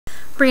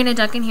Brianna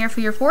Duncan here for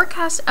your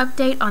forecast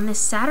update on this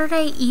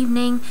Saturday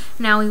evening.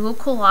 Now we will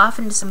cool off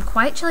into some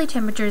quite chilly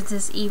temperatures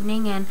this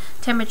evening, and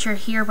temperature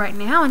here right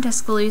now in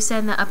Tuscaloosa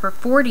in the upper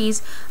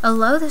 40s, a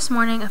low this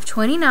morning of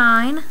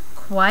 29,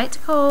 quite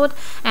cold,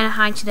 and a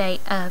high today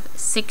of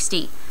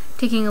 60.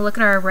 Taking a look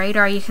at our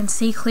radar, you can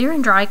see clear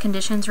and dry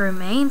conditions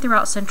remain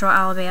throughout central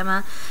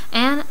Alabama,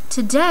 and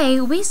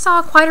today we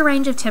saw quite a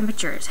range of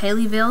temperatures.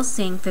 Haleyville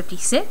seeing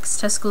 56,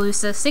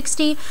 Tuscaloosa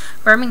 60,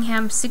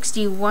 Birmingham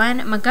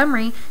 61,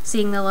 Montgomery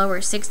seeing the lower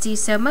 60s,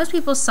 so most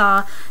people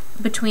saw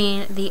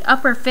between the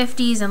upper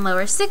 50s and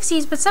lower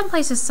 60s, but some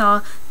places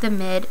saw the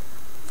mid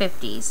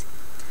 50s.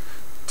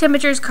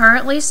 Temperatures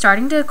currently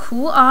starting to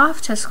cool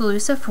off.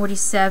 Tuscaloosa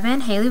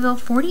 47, Haleyville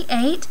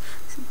 48,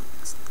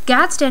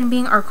 Gadsden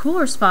being our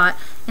cooler spot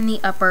in the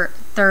upper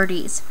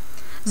 30s.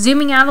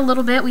 Zooming out a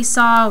little bit, we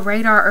saw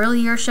radar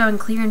earlier showing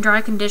clear and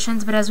dry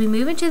conditions, but as we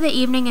move into the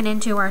evening and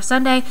into our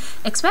Sunday,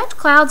 expect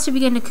clouds to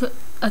begin to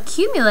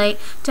accumulate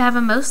to have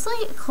a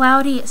mostly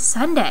cloudy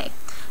Sunday.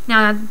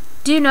 Now,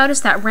 do notice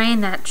that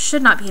rain, that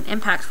should not be an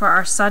impact for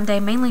our Sunday,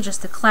 mainly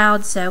just the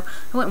clouds, so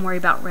I wouldn't worry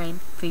about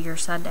rain for your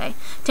Sunday.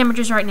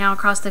 Temperatures right now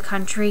across the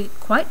country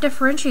quite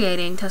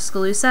differentiating.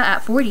 Tuscaloosa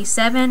at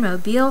 47,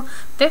 Mobile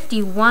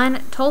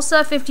 51,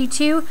 Tulsa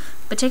 52,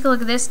 but take a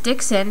look at this,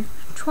 Dixon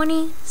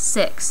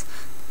 26,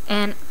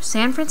 and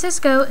San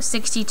Francisco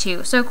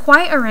 62. So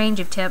quite a range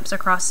of temps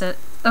across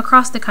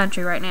the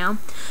country right now.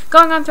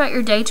 Going on throughout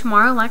your day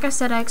tomorrow, like I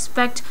said, I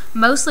expect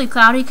mostly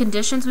cloudy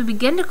conditions. We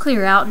begin to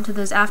clear out into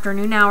those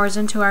afternoon hours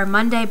into our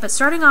Monday, but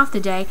starting off the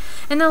day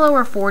in the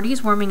lower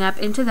 40s, warming up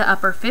into the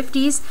upper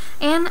 50s.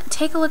 And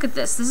take a look at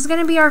this. This is going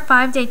to be our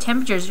 5-day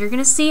temperatures. You're going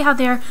to see how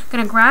they're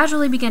going to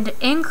gradually begin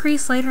to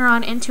increase later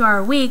on into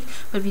our week,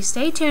 but if you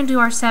stay tuned to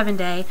our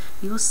 7-day,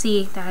 you will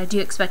see that I do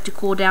expect to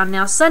cool down.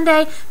 Now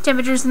Sunday,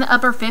 temperatures in the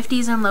upper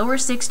 50s and lower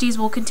 60s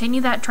will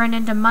continue that trend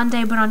into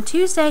Monday, but on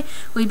Tuesday,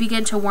 we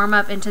begin to warm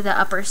up into the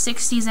upper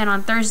 60s, and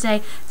on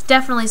Thursday,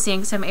 definitely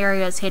seeing some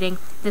areas hitting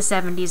the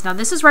 70s. Now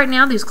this is right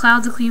now these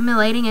clouds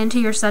accumulating into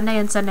your Sunday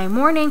and Sunday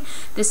morning.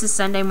 This is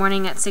Sunday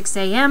morning at 6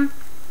 a.m.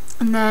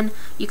 And then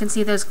you can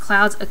see those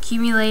clouds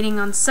accumulating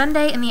on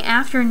Sunday. In the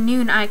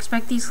afternoon, I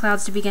expect these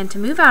clouds to begin to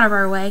move out of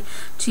our way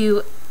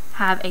to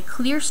have a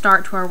clear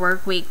start to our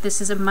work week.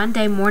 This is a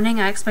Monday morning.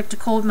 I expect a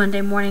cold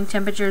Monday morning,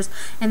 temperatures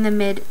in the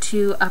mid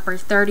to upper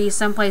 30s.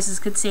 Some places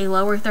could see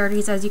lower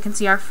 30s, as you can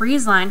see our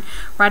freeze line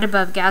right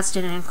above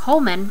Gadsden and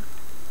Coleman.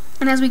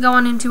 And as we go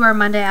on into our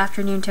Monday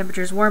afternoon,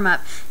 temperatures warm up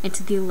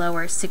into the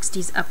lower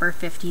 60s, upper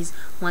 50s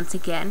once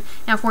again.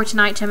 Now for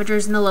tonight,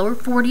 temperatures in the lower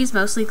 40s,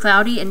 mostly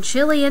cloudy and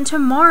chilly. And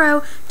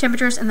tomorrow,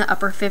 temperatures in the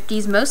upper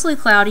 50s, mostly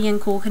cloudy and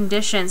cool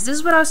conditions. This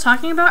is what I was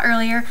talking about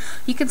earlier.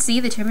 You can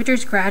see the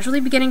temperatures gradually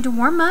beginning to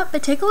warm up,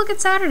 but take a look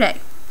at Saturday.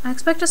 I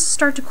expect us to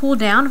start to cool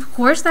down. Of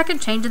course, that could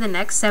change in the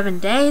next 7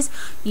 days.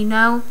 You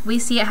know, we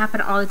see it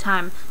happen all the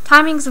time.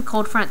 Timings of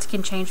cold fronts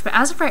can change, but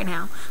as of right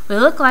now, we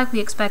look like we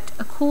expect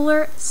a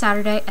cooler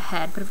Saturday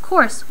ahead. But of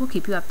course, we'll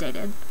keep you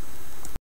updated.